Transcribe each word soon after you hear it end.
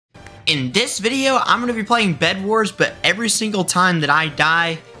In this video, I'm going to be playing Bedwars, but every single time that I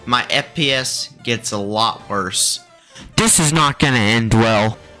die, my FPS gets a lot worse. This is not going to end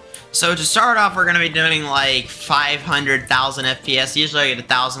well. So to start off, we're going to be doing like 500,000 FPS. Usually I get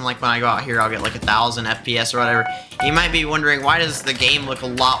 1,000, like when I go out here, I'll get like 1,000 FPS or whatever. You might be wondering, why does the game look a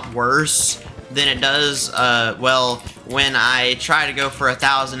lot worse than it does? Well, when I try to go for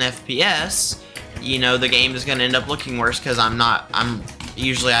 1,000 FPS, you know, the game is going to end up looking worse because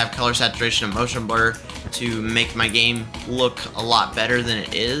usually I have color saturation and motion blur to make my game look a lot better than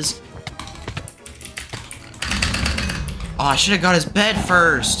it is. Oh, I should have got his bed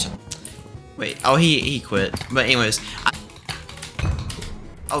first. Wait, oh, he quit. But anyways,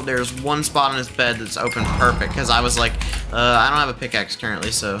 oh, there's one spot on his bed that's open perfect, because I was like, I don't have a pickaxe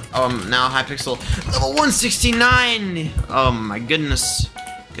currently, so. Oh, I'm now hypixel level 169. Oh my goodness.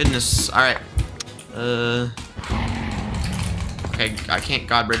 Goodness. Alright. Okay, I can't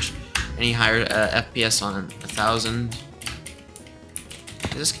god bridge any higher FPS on 1,000.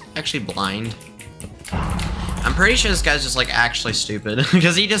 Is this guy actually blind? I'm pretty sure this guy's just like actually stupid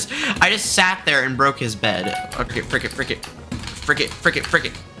because I just sat there and broke his bed. Okay, frick it.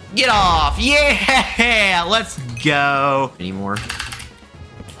 Get off! Yeah! Let's go. Anymore.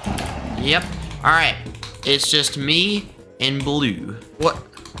 Yep. Alright. It's just me and blue. What?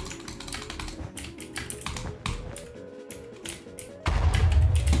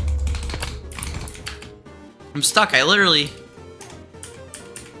 I'm stuck. I literally...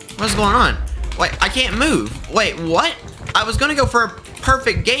 What's going on? Wait, I can't move. Wait, what? I was gonna go for a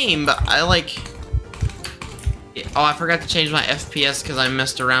perfect game, but I like... Oh, I forgot to change my FPS because I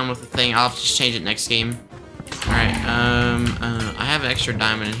messed around with the thing. I'll have to just change it next game. Alright, I have an extra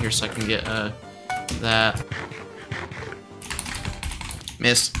diamond in here so I can get, that.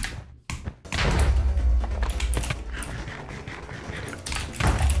 Miss.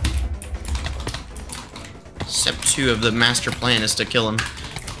 Step 2 of the master plan is to kill him.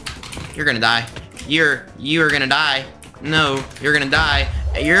 You're gonna die. You are gonna die. No, you're gonna die.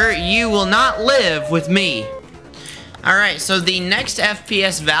 You will not live with me. Alright, so the next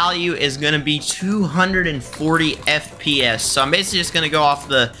FPS value is gonna be 240 FPS. So I'm basically just gonna go off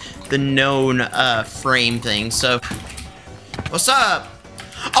the known frame thing. So what's up?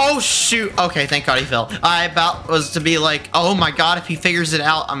 Oh shoot. Okay, thank God he fell. I about was to be like, oh my God, if he figures it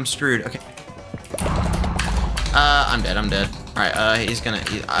out, I'm screwed. Okay. I'm dead. Alright, he's gonna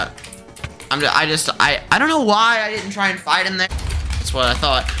I don't know why I didn't try and fight him there. That's what I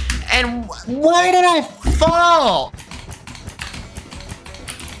thought. And why did I fall?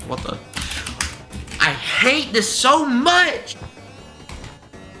 What the? I hate this so much.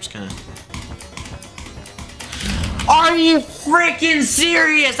 I'm just gonna... Are you freaking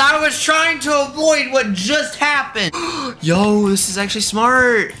serious? I was trying to avoid what just happened. Yo, this is actually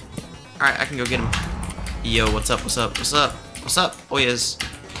smart. Alright, I can go get him. Yo, what's up? Oh,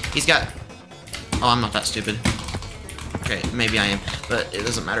 he's got... Oh, I'm not that stupid. Okay, maybe I am, but it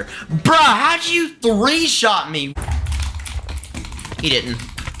doesn't matter. Bruh, how'd you 3-shot me? He didn't.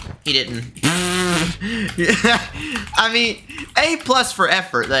 I mean, A+ for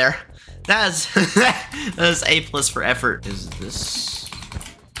effort there. That's A+ for effort. Is this...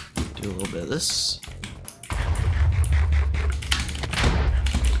 Do a little bit of this.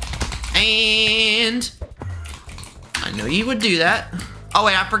 And... I know you would do that. Oh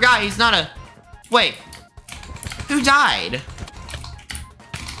wait, I forgot he's not a... Wait. Who died?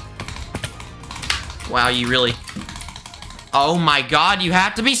 Wow, you really... Oh my God, you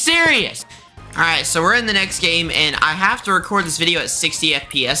have to be serious! Alright, so we're in the next game, and I have to record this video at 60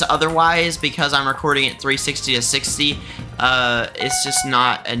 FPS. Otherwise, because I'm recording at 360 to 60, it's just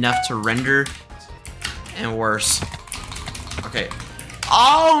not enough to render. And worse. Okay.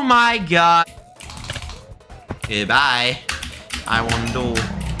 Oh my God! Goodbye. I won duel.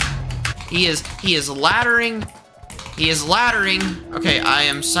 He is laddering. Okay, I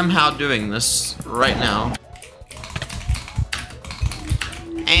am somehow doing this right now.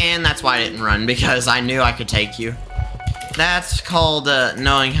 And that's why I didn't run, because I knew I could take you. That's called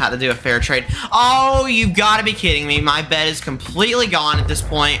knowing how to do a fair trade. Oh, you've got to be kidding me. My bed is completely gone at this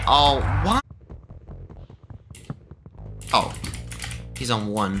point. Oh, what? Oh, he's on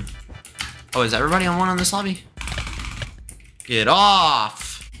 1. Oh, is everybody on 1 on this lobby? Get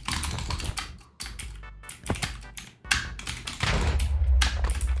off!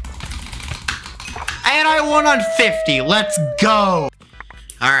 And I won on 50. Let's go!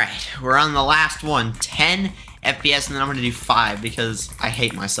 Alright, we're on the last one. 10 FPS, and then I'm gonna do 5 because I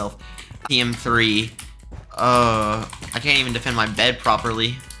hate myself. TM3. I can't even defend my bed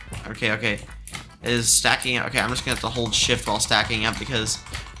properly. Okay. It is stacking up. Okay, I'm just gonna have to hold shift while stacking up because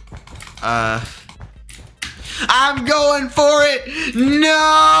I'm going for it!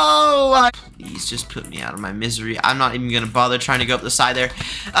 No! Please just put me out of my misery. I'm not even gonna bother trying to go up the side there.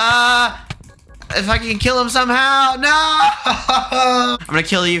 If I can kill him somehow. No! I'm gonna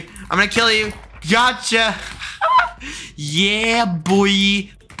kill you. I'm gonna kill you. Gotcha! Yeah,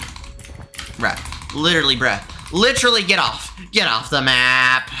 boy. Bruh. Literally, bruh. Literally, get off. Get off the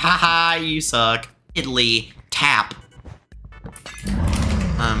map. Haha, you suck. Italy. Tap.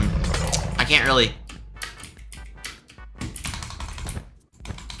 I can't really...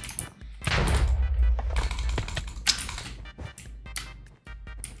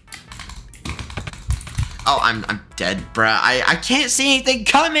 Oh, I'm dead, bruh. I can't see anything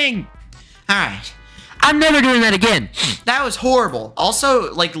coming! Alright. I'm never doing that again. That was horrible.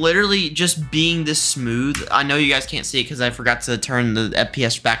 Also, like, literally just being this smooth. I know you guys can't see it because I forgot to turn the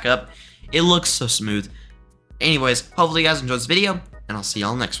FPS back up. It looks so smooth. Anyways, hopefully you guys enjoyed this video, and I'll see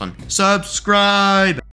y'all next one. Subscribe!